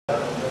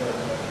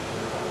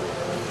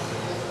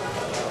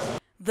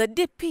The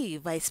DP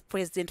Vice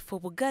President for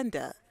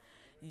Uganda,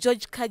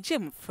 George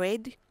Kajim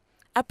Fred,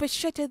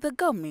 appreciated the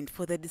government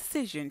for the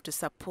decision to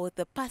support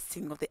the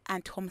passing of the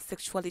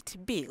Anti-homosexuality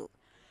Bill,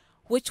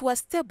 which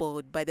was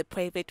tabled by the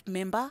private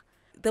member,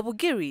 the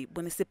Bugiri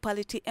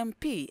Municipality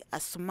MP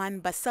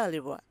Asuman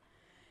Basalirwa.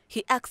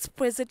 He asked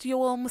President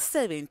Yoweri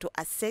Museveni to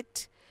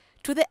assent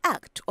to the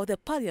act of the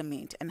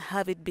parliament and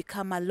have it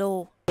become a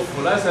law.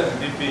 For us as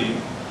DP,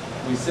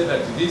 we say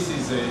that this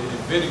is a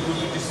very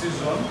good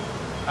decision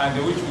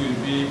and which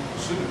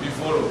should be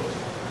followed.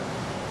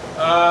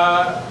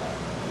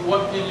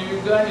 In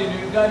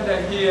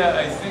Uganda here,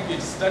 I think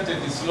it started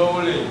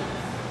slowly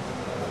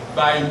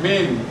by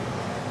men,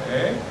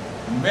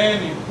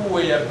 men who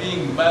were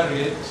being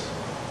married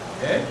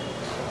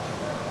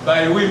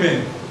by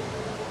women.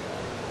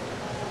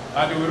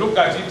 And we look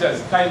at it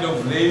as kind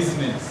of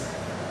laziness,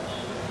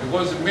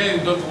 because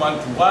men don't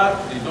want to work,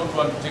 they don't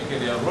want to take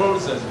their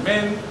roles as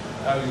men,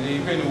 they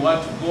even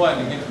want to go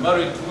and get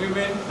married to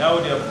women. Now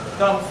they have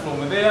come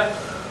from there,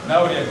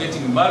 now they are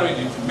getting married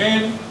to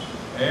men,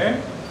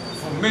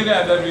 for many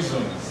other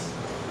reasons.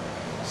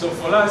 So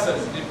for us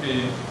as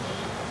DP,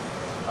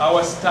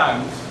 our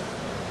stand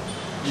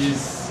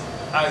is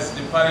as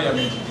the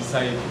parliament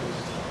decided.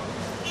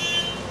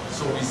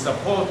 So we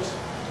support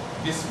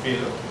this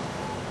bill,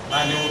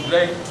 and we would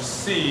like to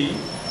see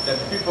that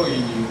people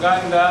in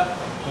Uganda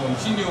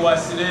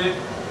continuously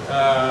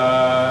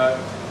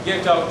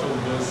get out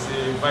of those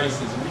vices,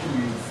 which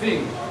we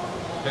think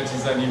that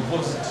is an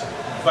imposed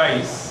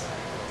vice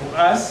to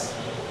us.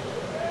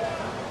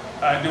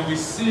 And we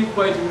see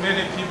quite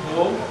many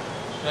people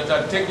that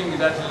are taking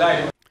that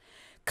life.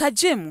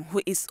 Kajim,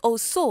 who is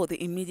also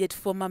the immediate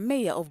former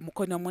mayor of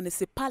Mukono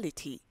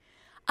Municipality,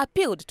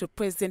 appealed to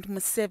President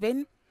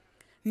Museveni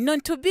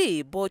not to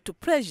be brought to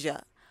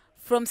pressure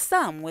from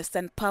some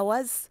Western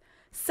powers,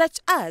 such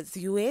as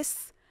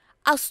US,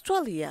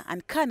 Australia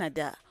and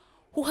Canada,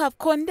 who have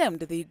condemned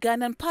the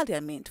Ugandan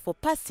parliament for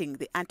passing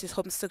the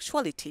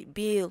Anti-homosexuality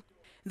Bill.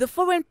 The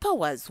foreign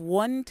powers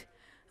warned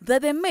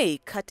that they may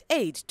cut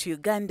aid to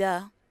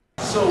Uganda.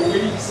 So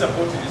we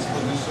support this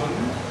position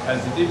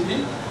as the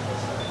DP,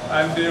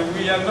 and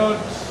we are not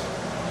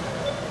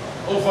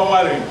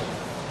over-worried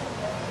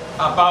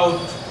about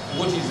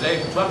what is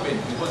likely to happen,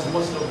 because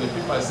most of the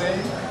people are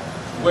saying,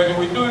 when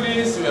we do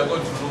this, we are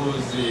going to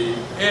lose the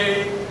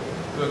aid,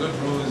 we are going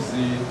to lose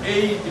the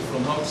aid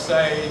from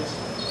outside,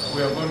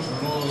 we are going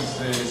to lose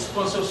the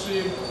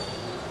sponsorship.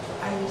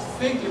 I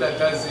think that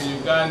as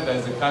Uganda,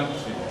 as a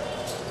country,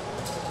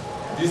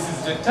 this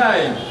is the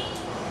time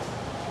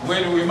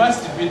when we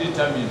must be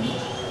determined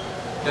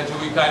that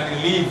we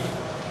can live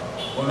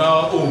on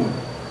our own,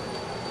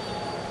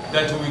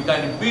 that we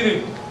can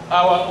build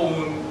our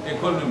own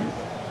economy,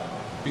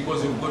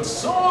 because we've got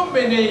so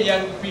many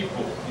young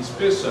people,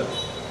 especially,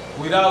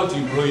 without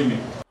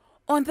employment.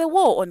 On the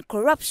war on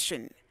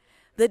corruption,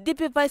 the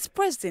DP Vice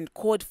President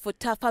called for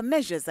tougher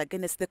measures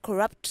against the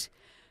corrupt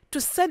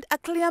to send a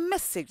clear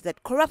message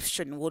that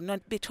corruption will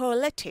not be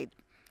tolerated,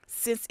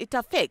 since it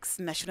affects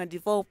national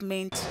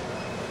development.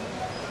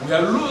 We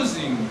are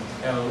losing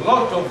a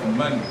lot of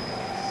money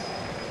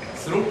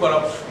through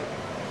corruption,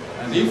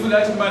 and if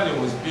that money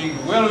was being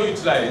well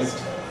utilized,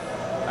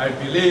 I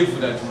believe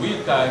that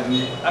we can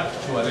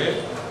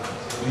actually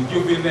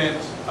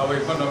rejuvenate our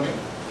economy,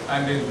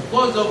 and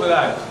because of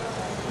that,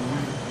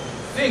 we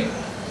think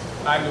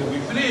and we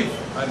believe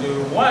and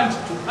we want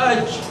to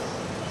urge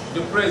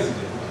the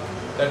President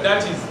that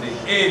that is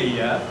the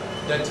area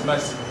that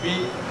must be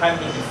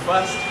handled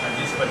first at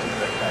this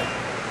particular time.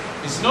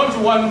 It's not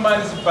one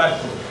man's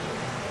battle.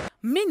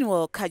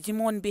 Meanwhile,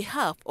 Kajim, on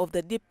behalf of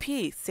the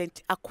DP,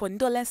 sent a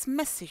condolence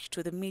message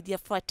to the media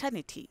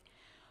fraternity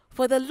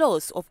for the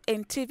loss of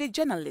NTV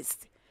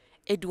journalist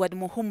Edward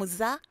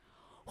Muhumuza,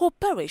 who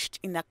perished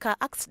in a car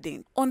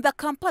accident on the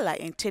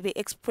Kampala-Entebbe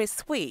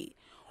Expressway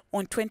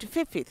on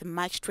 25th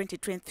March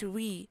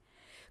 2023.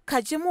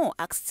 Kajimo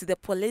asked the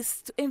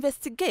police to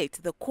investigate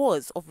the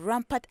cause of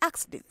rampant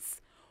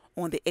accidents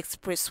on the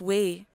expressway.